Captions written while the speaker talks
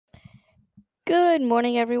Good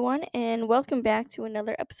morning, everyone, and welcome back to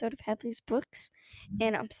another episode of Hadley's Books.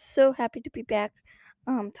 And I'm so happy to be back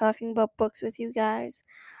talking about books with you guys.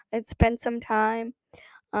 It's been some time,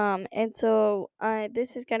 and so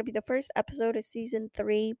this is going to be the first episode of season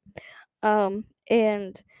 3.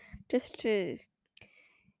 And just to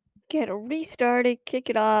get it restarted, kick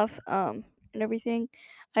it off, and everything,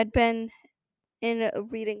 I'd been in a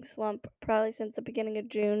reading slump probably since the beginning of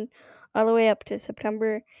June, all the way up to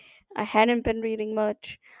September. I hadn't been reading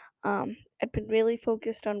much. I'd been really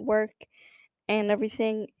focused on work and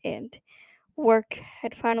everything, and work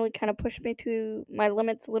had finally kind of pushed me to my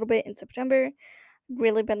limits a little bit in September.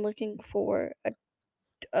 Really been looking for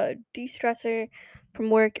a de stressor from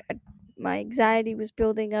work. My anxiety was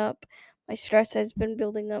building up, my stress has been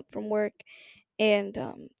building up from work, and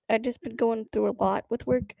I've just been going through a lot with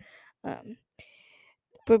work. Um,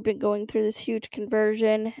 we've been going through this huge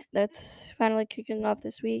conversion that's finally kicking off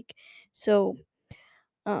this week. So,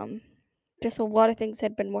 um, just a lot of things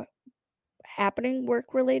had been happening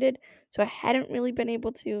work related. So I hadn't really been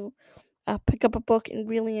able to pick up a book and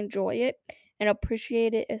really enjoy it and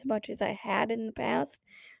appreciate it as much as I had in the past.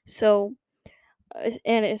 So,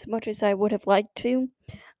 and as much as I would have liked to.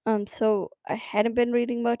 So I hadn't been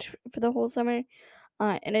reading much for the whole summer,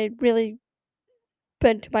 and it really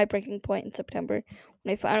been to my breaking point in September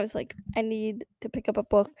when I found I was like, I need to pick up a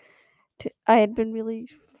book. I had been really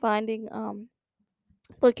finding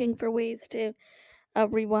looking for ways to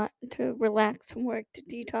rewind, to relax from work, to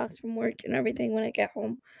detox from work and everything when I get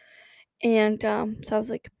home. And so I was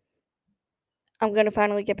like, I'm gonna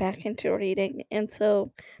finally get back into reading. And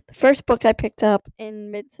so the first book I picked up in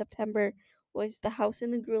mid September was The House in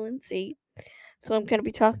the Gruen Sea. So I'm gonna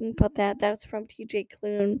be talking about that. That's from T.J.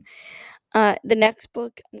 Klune. The next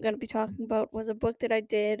book I'm gonna be talking about was a book that I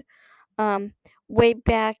did um, way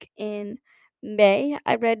back in May.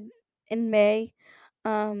 I read in May,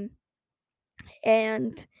 um,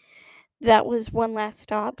 and that was One Last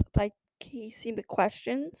Stop by Casey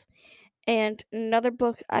McQuestions. And another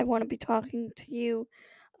book I want to be talking to you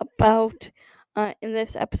about in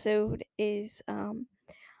this episode is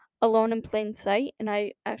Alone in Plain Sight, and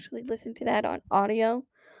I actually listened to that on audio.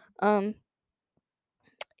 Um,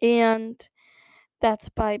 and That's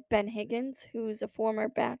by Ben Higgins, who's a former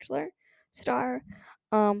Bachelor star.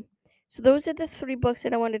 Um, so those are the three books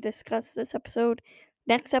that I want to discuss this episode.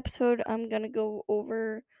 Next episode, I'm gonna go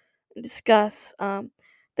over and discuss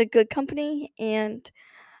The Good Company and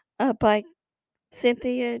by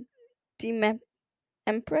Cynthia D.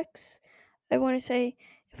 Emprix. I want to say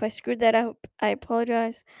if I screwed that up, I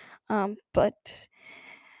apologize. But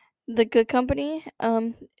The Good Company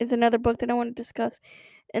is another book that I want to discuss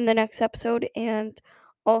in the next episode, and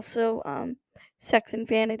also Sex and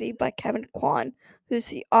Vanity by Kevin Kwan, who's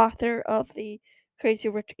the author of the Crazy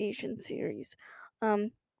Rich Asian series.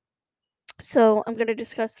 Um, so I'm going to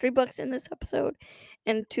discuss three books in this episode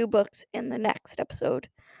and two books in the next episode.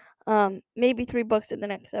 Maybe three books in the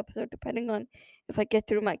next episode, depending on if I get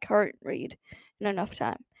through my current read in enough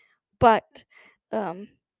time. But um,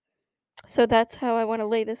 so that's how I want to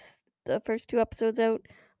lay the first two episodes out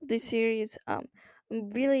of this series. I'm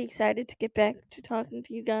really excited to get back to talking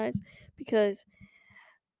to you guys because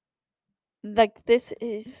like this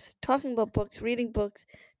is talking about books, reading books,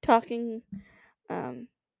 talking um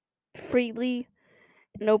freely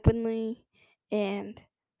and openly and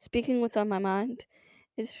speaking what's on my mind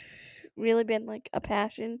has really been like a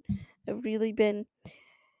passion. I've really been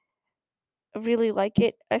I really like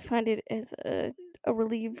it. I find it as a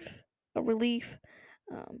relief,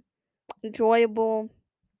 um, enjoyable,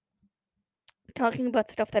 talking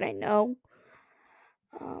about stuff that I know,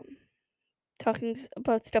 um,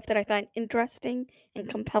 about stuff that I find interesting and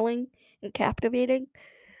compelling and captivating.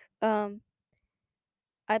 Um,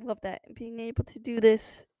 I love that being able to do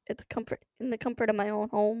this at the comfort of my own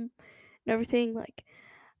home and everything. Like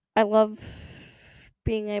I love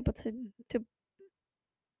being able to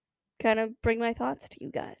kind of bring my thoughts to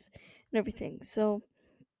you guys and everything. So,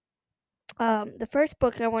 the first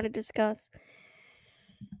book I want to discuss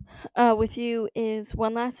with you is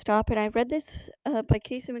One Last Stop, and I read this by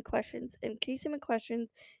Casey McQuestions, and Casey McQuestions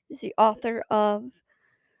is the author of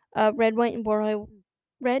Red, White, and Royal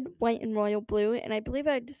Blue, and I believe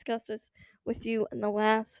I discussed this with you in the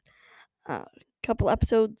last uh, couple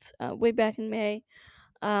episodes way back in May.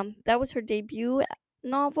 That was her debut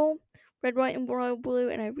novel, Red, White, and Royal Blue,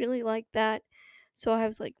 and I really liked that. So I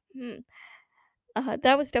was like,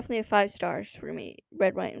 that was definitely a 5 stars for me,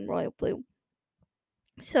 Red, White, and Royal Blue.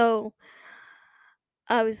 So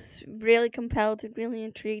I was really compelled and really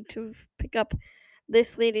intrigued to pick up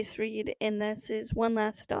this latest read, and this is One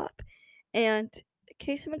Last Stop. And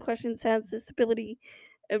Casey McQuestions has this ability,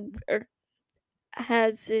 or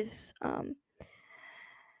has this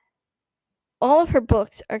all of her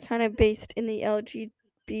books are kind of based in the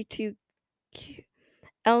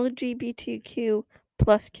LGBTQ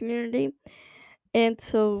plus community, and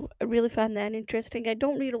so I really find that interesting. I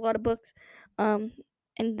don't read a lot of books um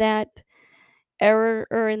in that era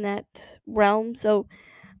or in that realm, so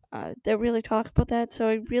that really talk about that. So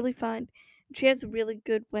I really find she has a really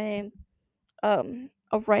good way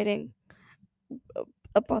of writing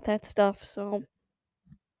about that stuff. So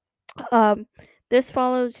um this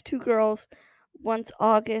follows two girls, one's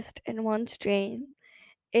August and one's Jane,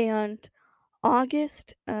 and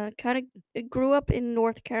August kind of grew up in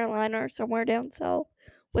North Carolina or somewhere down south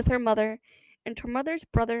with her mother, and her mother's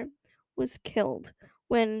brother was killed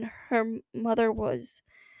when her mother was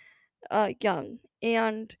young,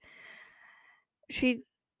 and she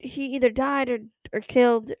he either died or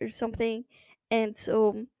killed or something, and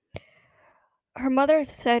so her mother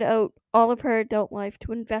set out all of her adult life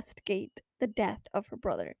to investigate the death of her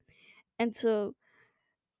brother, and so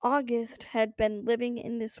August had been living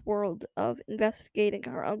in this world of investigating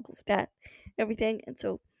her uncle's death, everything, and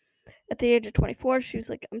so at the age of 24, she was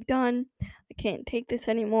like, "I'm done. I can't take this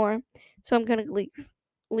anymore, so I'm gonna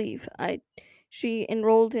leave." She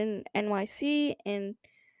enrolled in NYC and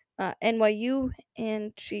NYU,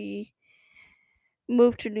 and she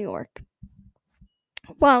moved to New York.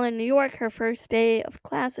 While in New York, her first day of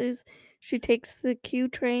classes, she takes the Q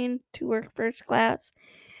train to work first class,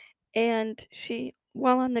 and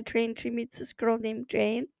while on the train, she meets this girl named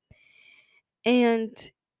Jane,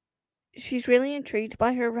 and she's really intrigued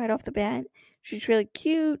by her right off the bat. She's really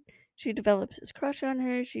cute. She develops this crush on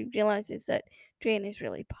her. She realizes that Jane is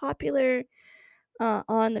really popular.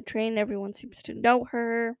 On the train, everyone seems to know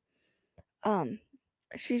her. Um,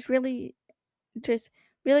 she's really just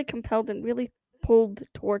really compelled and really pulled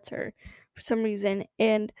towards her for some reason.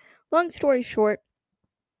 And long story short,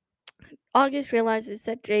 August realizes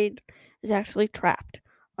that Jade is actually trapped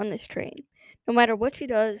on this train. No matter what she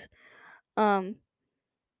does, um,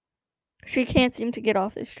 she can't seem to get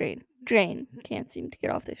off this train. Jane can't seem to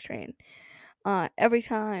get off this train. Every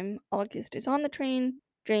time August is on the train,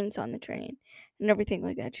 Jane's on the train, and everything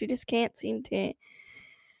like that. She just can't seem to.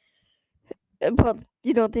 But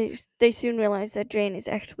they soon realize that Jane is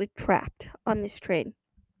actually trapped on this train.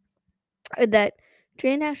 That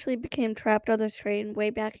Jane actually became trapped on this train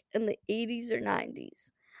way back in the 80s or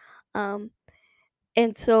 90s. Um,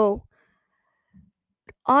 and so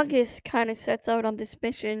August kind of sets out on this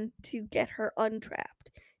mission to get her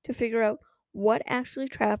untrapped, to figure out what actually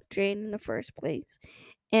trapped Jane in the first place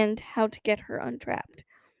and how to get her untrapped.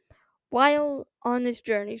 While on this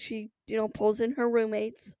journey, she, pulls in her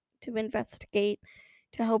roommates to investigate,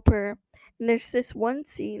 to help her. And there's this one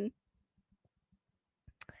scene,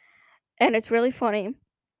 and it's really funny.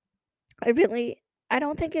 I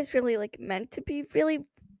don't think it's really like meant to be really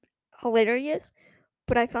hilarious,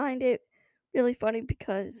 but I find it really funny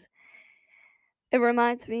because it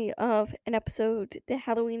reminds me of an episode, the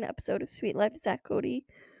Halloween episode of Sweet Life of Zach Cody,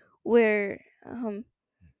 where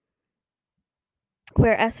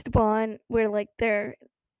where like they're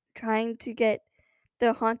trying to get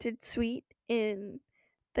the haunted suite in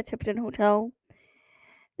the Tipton Hotel.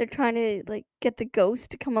 They're trying to like get the ghost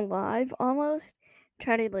to come alive almost.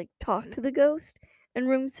 Try to like talk to the ghost in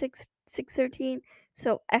room 613.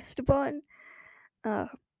 So Esteban uh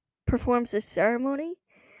performs this ceremony,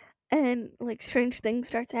 and like strange things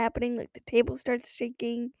starts happening, like the table starts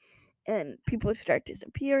shaking and people start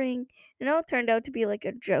disappearing. And it all turned out to be like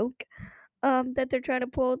a joke that they're trying to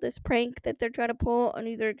pull, this prank that they're trying to pull on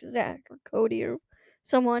either Zach or Cody or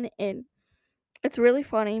someone, and it's really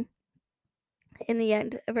funny in the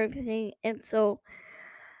end of everything. And so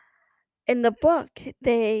in the book,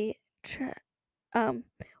 um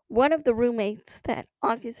one of the roommates, that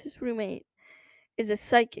August's roommate, is a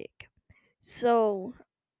psychic. So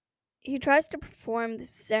he tries to perform this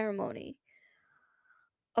ceremony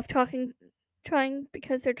of trying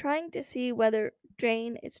because they're trying to see whether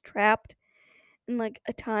Jane is trapped in like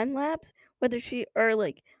a time lapse, whether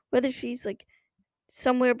she's like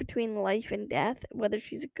somewhere between life and death, whether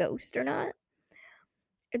she's a ghost or not.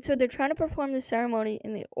 And so they're trying to perform the ceremony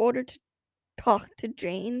in the order to talk to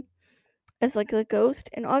Jane as like the ghost,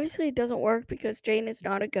 and obviously it doesn't work because Jane is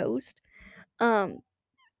not a ghost. Um,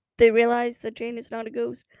 they realize that Jane is not a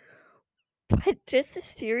ghost, but just the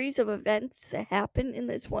series of events that happen in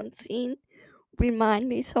this one scene remind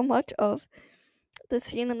me so much of the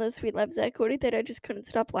scene in the Sweet Life Zach Cody that I just couldn't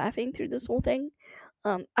stop laughing through this whole thing.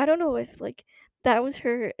 I don't know if like that was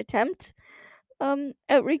her attempt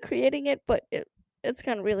at recreating it, but it's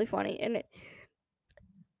kind of really funny, and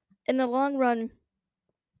in the long run,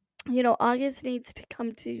 August needs to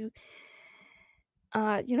come to,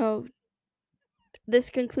 uh, you know, this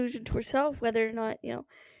conclusion to herself, whether or not,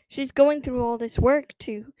 she's going through all this work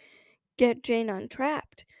to get Jane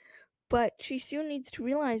untrapped. But she soon needs to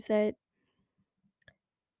realize that,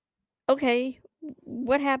 okay,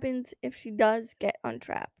 what happens if she does get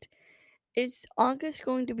untrapped? Is August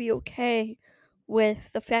going to be okay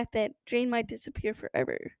with the fact that Jane might disappear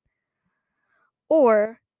forever?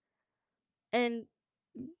 Or, and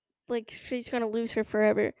like she's gonna lose her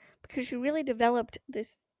forever because she really developed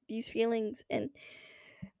these feelings and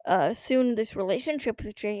soon this relationship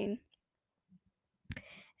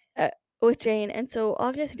uh, with Jane, and so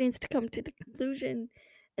August needs to come to the conclusion,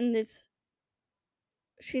 and this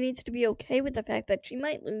she needs to be okay with the fact that she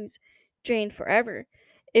might lose Jane forever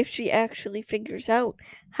if she actually figures out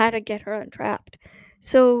how to get her untrapped.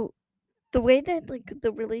 So the way that like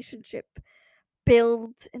the relationship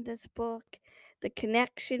builds in this book, the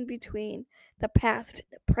connection between the past and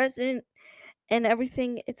the present and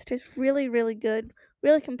everything, it's just really, really good,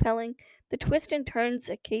 really compelling. The twist and turns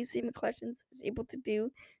that Casey McQuestions is able to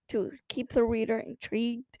do to keep the reader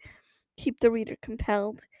intrigued, keep the reader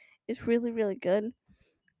compelled, is really, really good.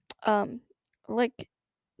 Um, like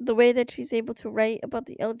the way that she's able to write about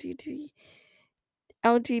the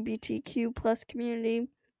LGBTQ plus community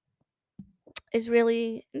is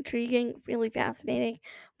really intriguing, really fascinating.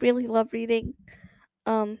 Really love reading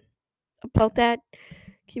um about that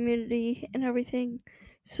community and everything.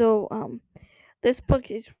 So this book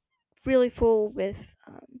is really full with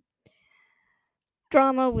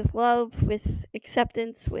drama, with love, with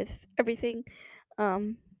acceptance, with everything.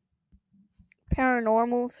 Um,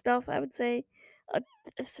 Paranormal stuff, I would say. A,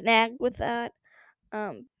 a snag with that.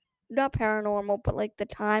 Um, Not paranormal, but like the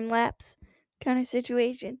time lapse kind of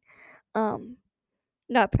situation. Um,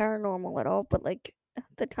 Not paranormal at all, but like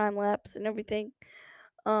the time lapse and everything.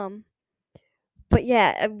 Um, but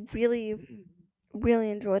yeah, I really, really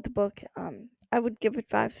enjoyed the book. I would give it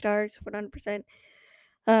 5 stars, 100%.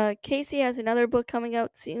 Casey has another book coming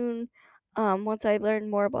out soon. Once I learn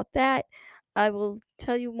more about that, I will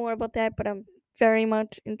tell you more about that. But I'm very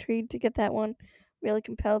much intrigued to get that one. Really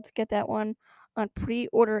compelled to get that one on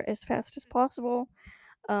pre-order as fast as possible.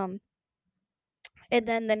 Um, and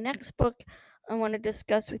then the next book I want to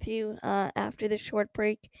discuss with you after this short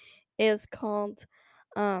break is called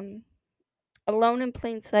um, Alone in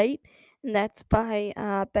Plain Sight, and that's by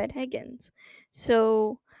Ben Higgins.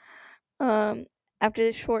 So um, after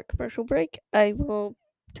this short commercial break, I will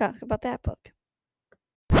talk about that book.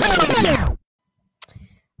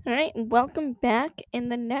 All right, welcome back. In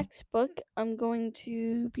the next book, I'm going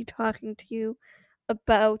to be talking to you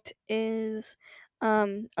about is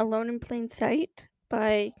Alone in Plain Sight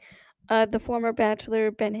by the former Bachelor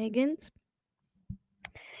Ben Higgins.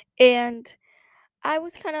 And I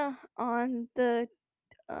was kind of on the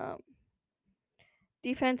um,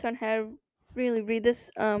 defense on how to really read this,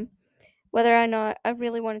 whether or not I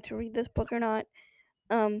really wanted to read this book or not.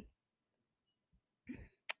 Um,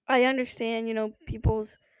 I understand,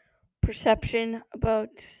 people's perception about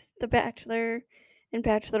The Bachelor and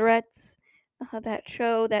Bachelorettes, that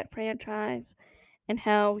show, that franchise, and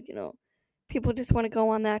how, people just want to go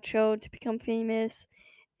on that show to become famous,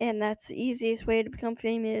 and that's the easiest way to become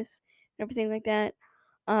famous, and everything like that.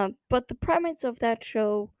 But the premise of that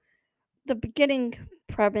show, the beginning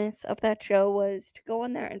premise of that show was to go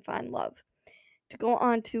on there and find love, to go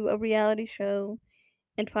on to a reality show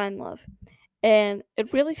and find love. And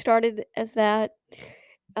it really started as that.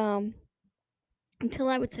 Um, until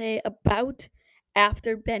I would say about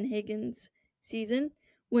after Ben Higgins' season,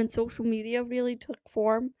 when social media really took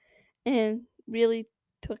form and really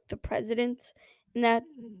took the precedence in that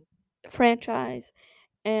franchise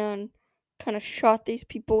and kind of shot these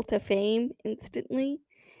people to fame instantly.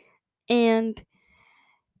 And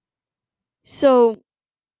so,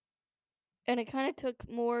 and it kind of took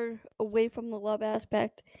more away from the love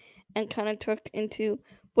aspect and kind of took into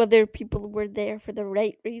whether people were there for the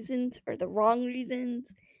right reasons or the wrong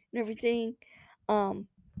reasons and everything. Um,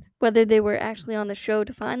 Whether they were actually on the show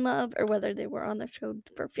to find love or whether they were on the show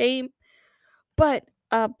for fame. But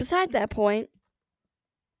beside that point,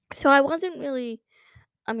 so I wasn't really.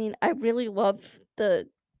 I mean, I really love the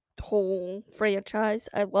whole franchise.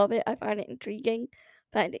 I love it. I find it intriguing,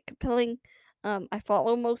 find it compelling. I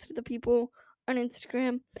follow most of the people on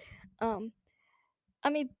Instagram. Um, I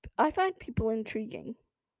mean, I find people intriguing.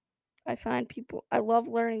 I find people. I love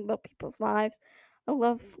learning about people's lives. I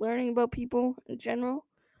love learning about people in general.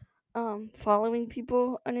 Following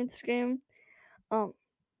people on Instagram. Um,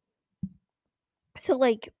 so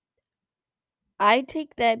like I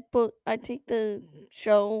take that book. I take the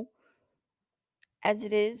show. as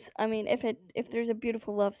it is. I mean, if there's a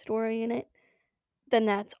beautiful love story in it, then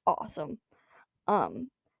that's awesome.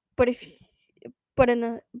 Um, but if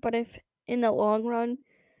in the long run,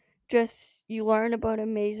 just you learn about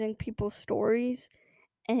amazing people's stories,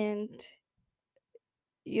 and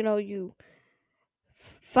you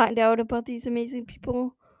find out about these amazing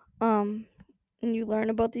people, um, and you learn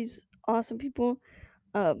about these awesome people,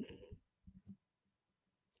 um,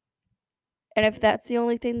 and if that's the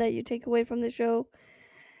only thing that you take away from the show,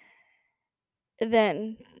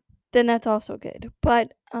 then that's also good.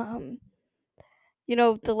 But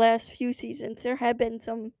the last few seasons there have been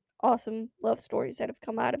some awesome love stories that have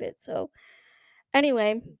come out of it. So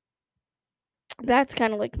anyway, that's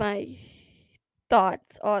kind of like my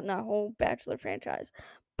thoughts on the whole Bachelor franchise.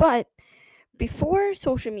 But before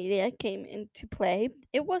social media came into play,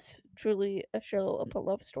 it was truly a show about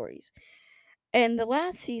love stories. And the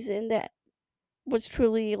last season that was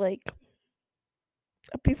truly like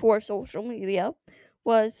before social media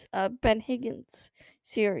was Ben Higgins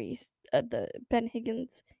series, the Ben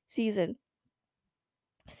Higgins season.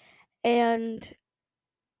 And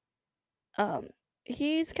um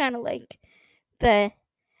he's kind of like the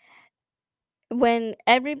when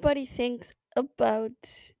everybody thinks about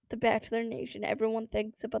the Bachelor Nation, everyone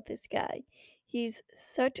thinks about this guy. He's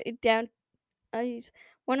such a he's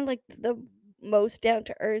one of like the most down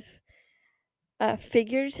to earth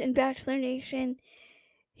figures in Bachelor Nation.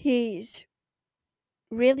 He's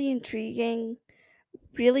really intriguing,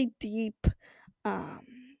 really deep,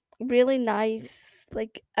 um, really nice.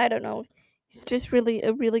 Like, I don't know, he's just really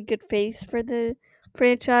a really good face for the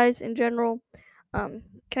franchise in general.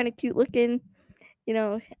 Kind of cute looking.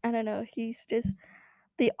 I don't know. He's just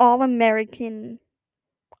the all American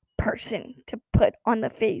person to put on the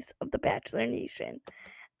face of the Bachelor Nation.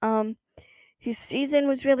 Um, his season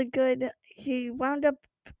was really good. He wound up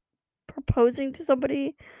proposing to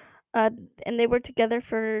somebody, uh, and they were together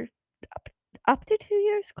for up, up to 2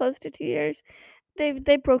 years, close to 2 years.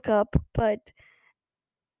 They broke up, but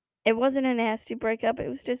it wasn't a nasty breakup. It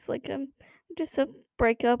was just a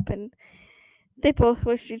breakup, and they both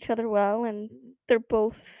wished each other well, and they're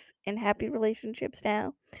both in happy relationships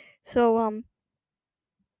now. So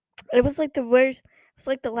it was like the worst. It was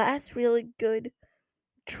like the last really good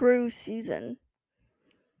true season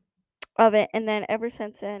of it, and then ever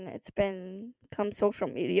since then, it's been come social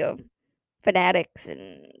media fanatics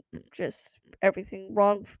and just everything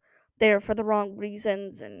wrong there for the wrong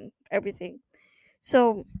reasons and everything.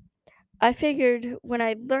 So I figured when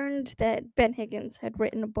I learned that Ben Higgins had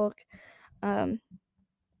written a book, um,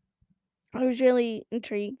 I was really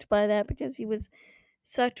intrigued by that because he was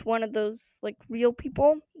such one of those like real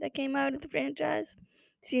people that came out of the franchise.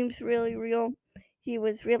 Seems really real. He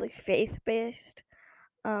was really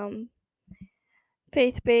um,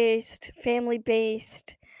 faith based, family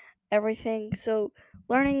based, everything. So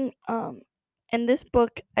learning in this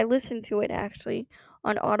book, I listened to it actually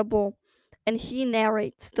on Audible, and he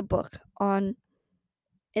narrates the book on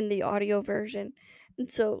in the audio version. And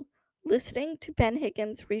so listening to Ben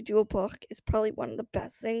Higgins read you a book is probably one of the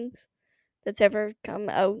best things that's ever come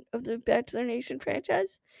out of the Bachelor Nation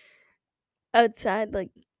franchise. Outside like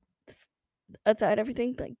s- outside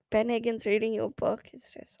everything, like Ben Higgins reading you a book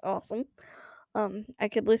is just awesome. I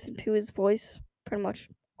could listen to his voice pretty much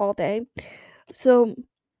all day. So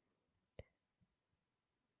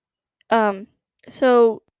Um,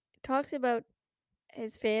 so talks about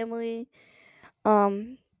his family.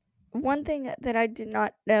 Um, one thing that I did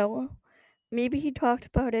not know, maybe he talked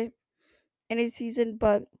about it in his season,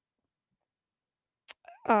 but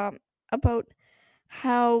um, about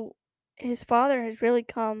how his father has really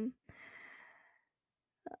come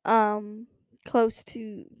um close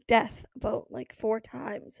to death about like 4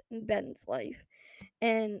 times in Ben's life.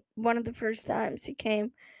 And one of the first times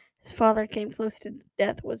his father came close to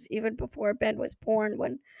death was even before Ben was born,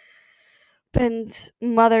 when Ben's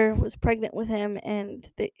mother was pregnant with him, and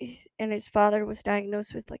his father was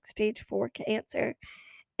diagnosed with like stage 4 cancer,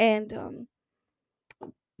 and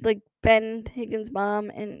like Ben Higgins'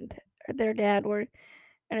 mom and their dad were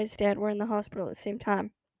and his dad were in the hospital at the same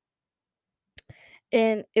time,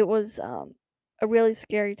 and it was a really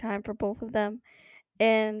scary time for both of them,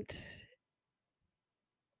 and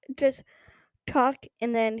just talk.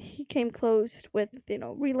 And then he came close with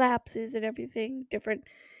relapses and everything, different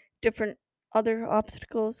other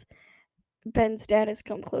obstacles. Ben's dad has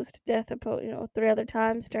come close to death about 3 other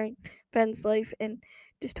times during Ben's life, and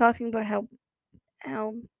just talking about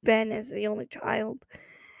how Ben, as the only child,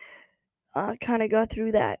 kind of got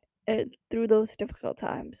through through those difficult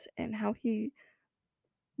times, and how he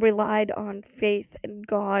relied on faith and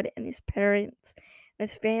God and his parents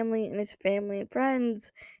and his family and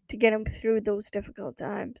friends to get him through those difficult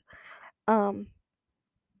times. Um,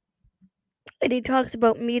 and he talks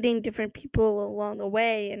about meeting different people along the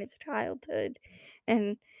way in his childhood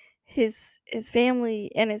and his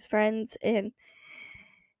family and his friends, and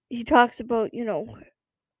he talks about,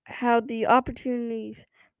 how the opportunities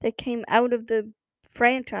that came out of the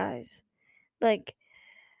franchise, like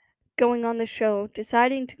going on the show,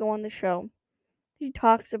 deciding to go on the show. He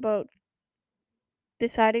talks about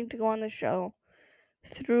deciding to go on the show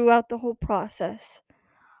throughout the whole process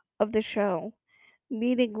of the show,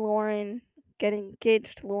 meeting Lauren, getting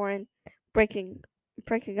engaged to Lauren, breaking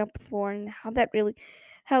breaking up with Lauren, how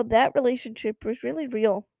that relationship was really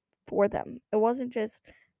real for them. It wasn't just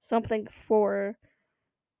something for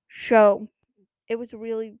show. It was a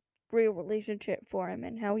really real relationship for him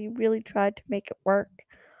and how he really tried to make it work.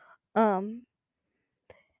 Um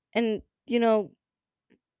and he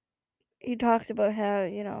talks about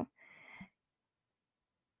how,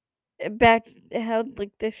 back how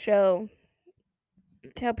like this show,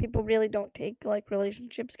 how people really don't take like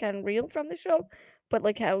relationships kind of real from the show, but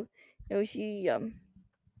like how he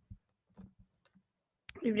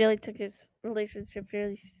really took his relationship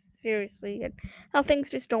really seriously, and how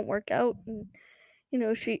things just don't work out, and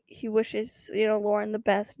he wishes Lauren the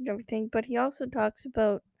best and everything, but he also talks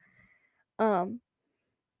about um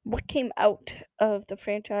what came out of the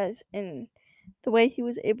franchise and the way he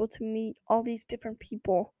was able to meet all these different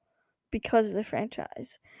people because of the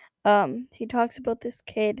franchise. He talks about this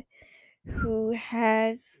kid who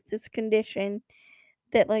has this condition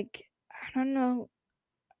that, like, I don't know,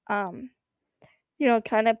 um,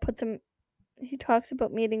 kind of puts him. He talks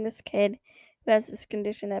about meeting this kid who has this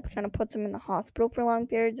condition that kind of puts him in the hospital for long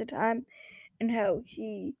periods of time, and how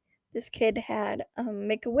this kid had the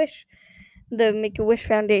Make a Wish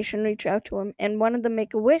Foundation reach out to him, and one of the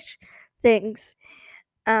Make a Wish things,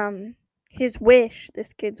 um,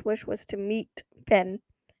 this kid's wish was to meet Ben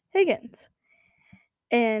Higgins,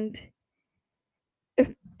 and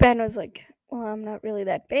if Ben was like, "Well, I'm not really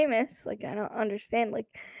that famous. Like, I don't understand like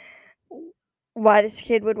why this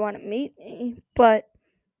kid would want to meet me." But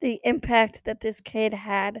the impact that this kid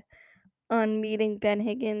had on meeting Ben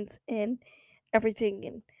Higgins and everything,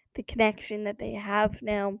 and the connection that they have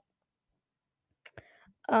now,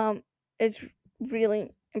 um, is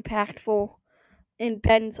really impactful in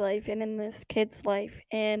Ben's life and in this kid's life.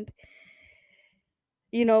 And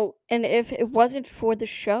and if it wasn't for the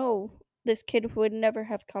show, this kid would never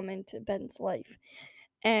have come into Ben's life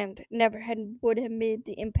and never had would have made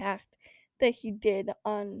the impact that he did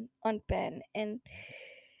on Ben, and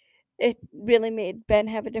it really made Ben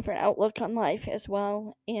have a different outlook on life as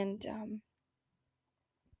well. And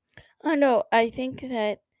I don't know, I think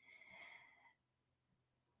that,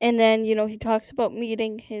 and then he talks about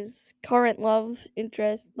meeting his current love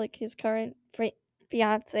interest, like his current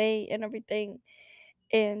fiance and everything,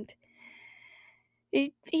 and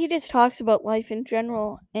he just talks about life in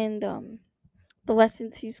general, and the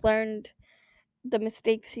lessons he's learned, the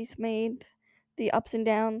mistakes he's made, the ups and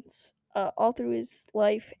downs, all through his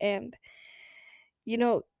life. And you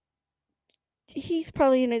know, he's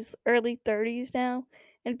probably in his early 30s now,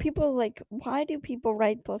 and people are like, why do people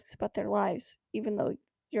write books about their lives even though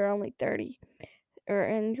you're only 30 or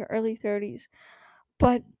in your early 30s?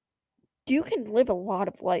 But you can live a lot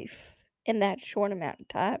of life in that short amount of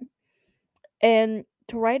time. And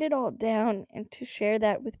to write it all down and to share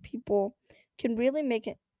that with people can really make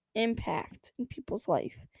an impact in people's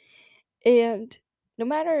life. And no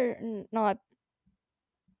matter not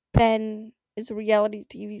Ben is a reality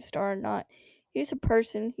TV star or not, he's a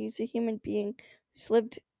person, he's a human being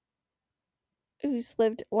who's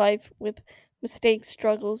lived life with mistakes,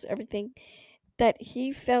 struggles, everything that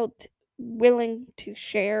he felt willing to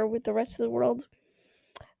share with the rest of the world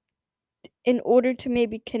in order to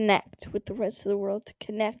maybe connect with the rest of the world, to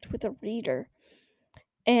connect with a reader,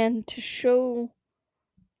 and to show,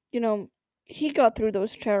 you know, he got through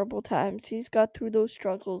those terrible times. He's got through those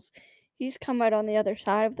struggles. He's come out on the other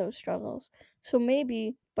side of those struggles. So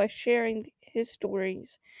maybe by sharing his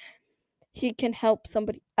stories, he can help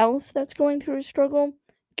somebody else that's going through a struggle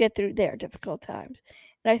get through their difficult times.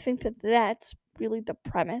 And I think that that's really the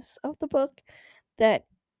premise of the book that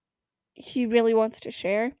he really wants to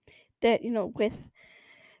share. That, with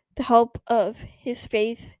the help of his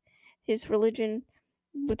faith, his religion,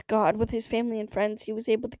 with God, with his family and friends, he was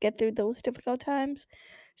able to get through those difficult times.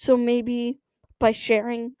 So maybe by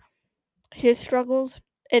sharing his struggles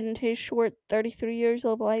in his short 33 years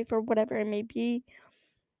of life or whatever it may be,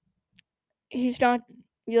 he's not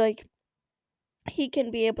like he can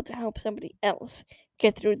be able to help somebody else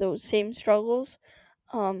get through those same struggles.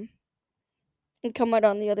 Um and come out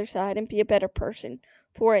on the other side and be a better person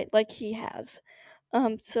for it, like he has.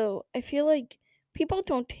 So I feel like people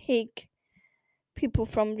don't take people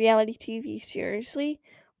from reality TV seriously,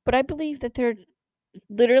 but I believe that they're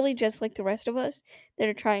literally just like the rest of us that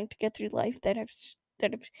are trying to get through life, that have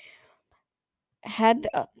had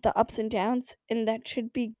the ups and downs, and that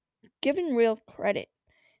should be given real credit.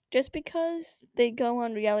 Just because they go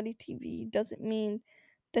on reality TV doesn't mean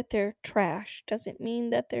that they're trash. Doesn't mean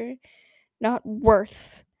that they're not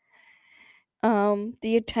worth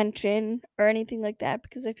the attention or anything like that,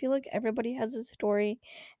 because I feel like everybody has a story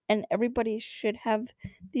and everybody should have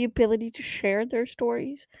the ability to share their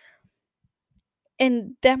stories.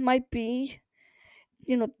 And that might be,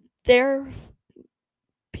 you know, their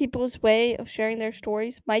people's way of sharing their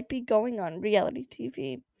stories might be going on reality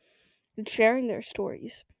TV and sharing their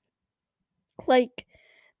stories. Like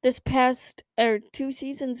this past or 2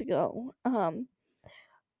 seasons ago,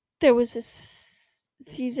 there was this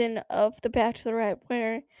season of The Bachelorette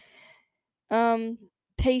where um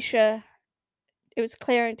Tasha it was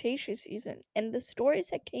Claire and Tasha's season, and the stories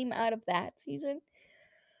that came out of that season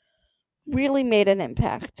really made an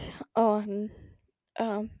impact on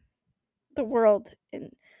um the world.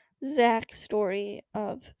 And Zach's story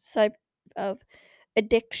of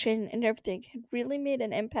addiction and everything had really made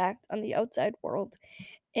an impact on the outside world.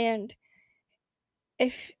 And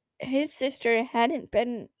if his sister hadn't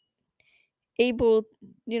been able,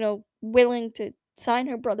 willing to sign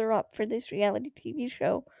her brother up for this reality TV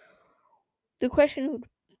show, the question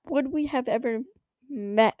would we have ever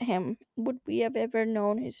met him? Would we have ever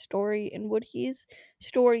known his story? And would his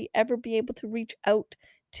story ever be able to reach out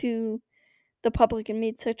to the public and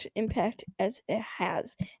made such an impact as it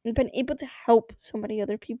has and been able to help so many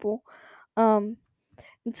other people? Um,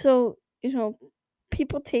 and so,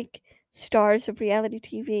 people take stars of reality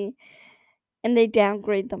TV and they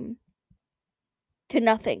downgrade them to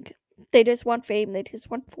nothing. They just want fame, they just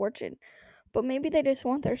want fortune. But maybe they just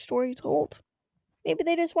want their story told. Maybe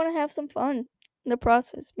they just want to have some fun in the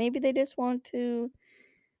process. Maybe they just want to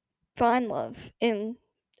find love. And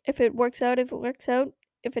if it works out, if it works out.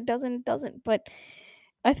 If it doesn't, it doesn't. But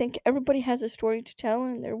I think everybody has a story to tell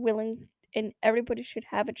and they're willing, and everybody should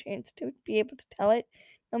have a chance to be able to tell it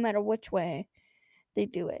no matter which way they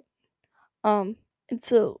do it. Um and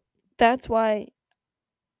so that's why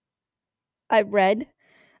I read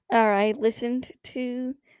or I listened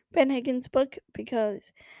to Ben Higgins' book,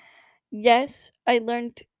 because yes, I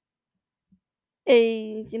learned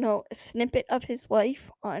a snippet of his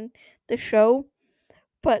life on the show,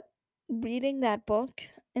 but reading that book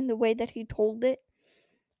and the way that he told it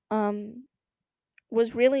um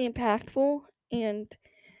was really impactful and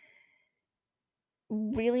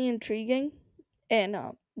really intriguing and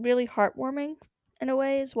really heartwarming in a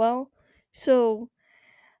way as well. So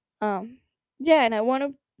um yeah, and I want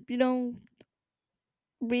to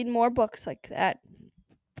read more books like that,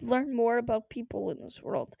 learn more about people in this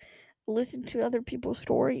world, listen to other people's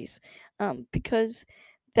stories, because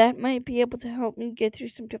that might be able to help me get through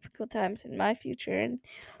some difficult times in my future and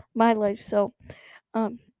my life. So,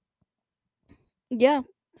 um, yeah,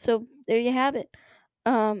 so there you have it.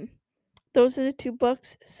 Um, those are the two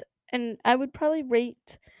books, and I would probably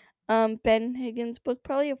rate Ben Higgins' book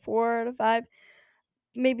probably a 4 out of 5,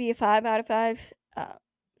 maybe a 5 out of 5,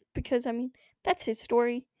 because I mean that's his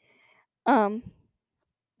story. Um,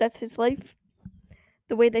 that's his life.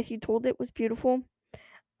 The way that he told it was beautiful.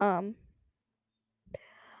 Um,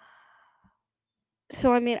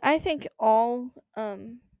 so I mean, I think all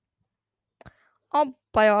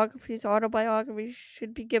biographies, autobiographies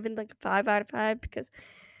should be given like a 5 out of 5, because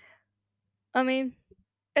I mean,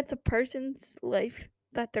 it's a person's life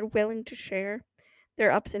that they're willing to share,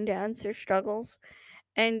 their ups and downs, their struggles,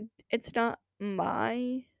 and it's not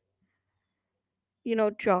my,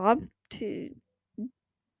 job to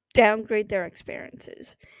downgrade their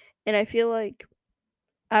experiences. And I feel like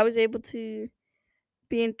I was able to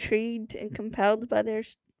be intrigued and compelled by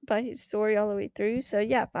by his story all the way through. So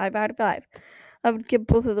yeah, 5 out of 5. I would give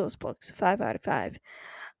both of those books a 5 out of 5.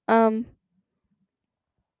 Um,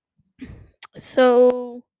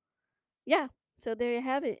 so yeah, so there you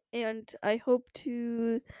have it, and I hope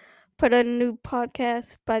to put out a new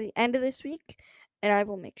podcast by the end of this week, and I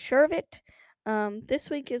will make sure of it. This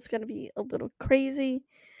week is going to be a little crazy,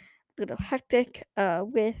 a little hectic,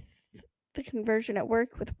 with the conversion at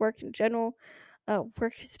work, with work in general.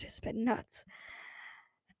 Work has just been nuts,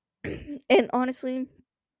 and honestly,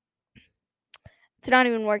 it's not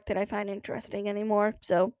even work that I find interesting anymore.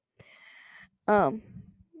 So, um,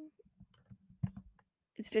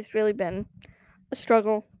 it's just really been a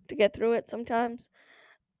struggle to get through it sometimes.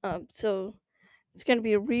 So It's going to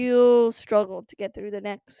be a real struggle to get through the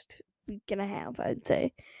next week and a half, I'd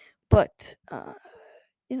say. But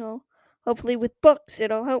you know, hopefully with books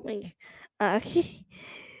it'll help me. Uh,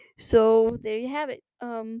 so there you have it.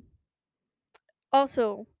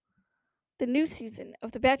 Also, the new season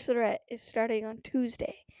of The Bachelorette is starting on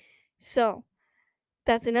Tuesday. So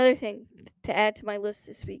that's another thing to add to my list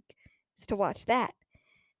this week is to watch that.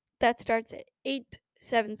 That starts at 8,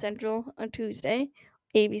 7 Central on Tuesday,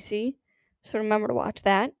 ABC. So remember to watch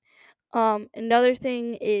that. Another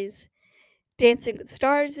thing is Dancing with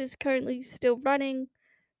Stars is currently still running.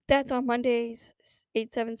 That's on Mondays,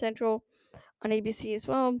 8, 7 Central on ABC as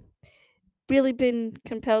well. Really been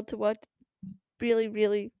compelled to watch,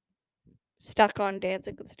 really stuck on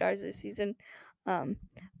Dancing with Stars this season. Um,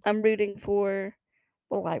 I'm rooting for,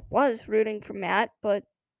 well, I was rooting for Matt, but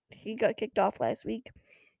he got kicked off last week.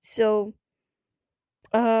 So,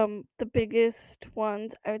 the biggest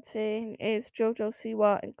ones I would say is JoJo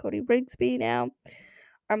Siwa and Cody Rigsby now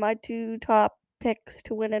are my two top picks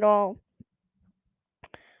to win it all.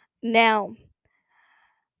 Now,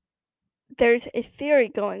 there's a theory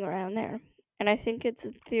going around there, and I think it's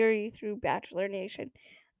a theory through Bachelor Nation,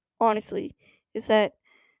 honestly, is that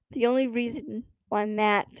the only reason why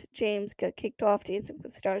Matt James got kicked off Dancing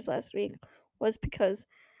with Stars last week was because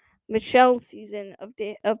Michelle's season of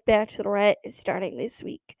Bachelorette is starting this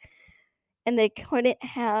week. And they couldn't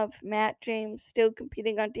have Matt James still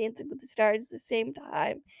competing on Dancing with the Stars the same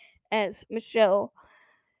time as Michelle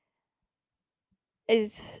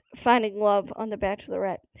is finding love on The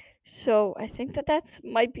Bachelorette. So I think that that's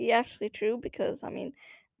might be actually true because I mean,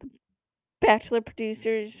 Bachelor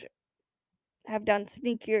producers have done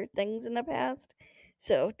sneakier things in the past.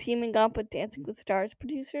 So teaming up with Dancing with Stars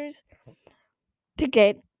producers to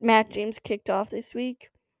get Matt James kicked off this week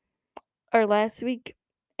or last week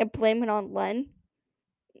and blame it on Len,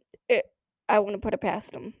 it, I want to put it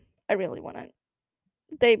past them. I really want to.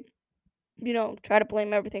 They, try to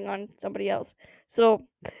blame everything on somebody else. So,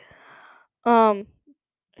 um,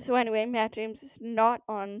 so anyway, Matt James is not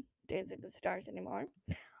on Dancing with the Stars anymore.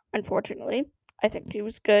 Unfortunately, I think he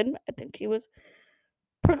was good. I think he was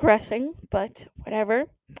progressing, but whatever.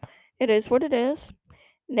 It is what it is.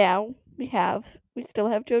 Now we still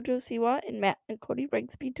have JoJo Siwa and Matt and Cody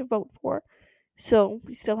Rigsby to vote for. So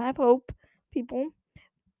we still have hope, people.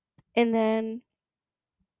 And then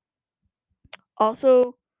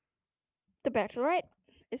also The Bachelorette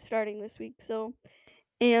is starting this week, so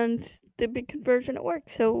and the big conversion at work,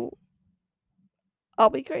 so I'll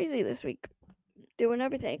be crazy this week, doing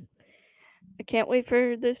everything. I can't wait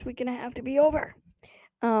for this week and a half to be over.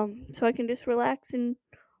 So I can just relax and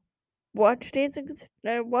watch Dancing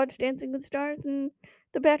with Stars and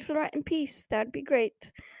The Bachelorette in peace. That'd be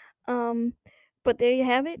great. Um, but there you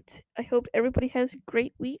have it. I hope everybody has a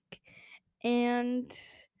great week. And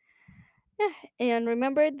yeah, and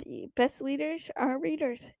remember the best leaders are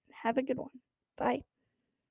readers. Have a good one. Bye.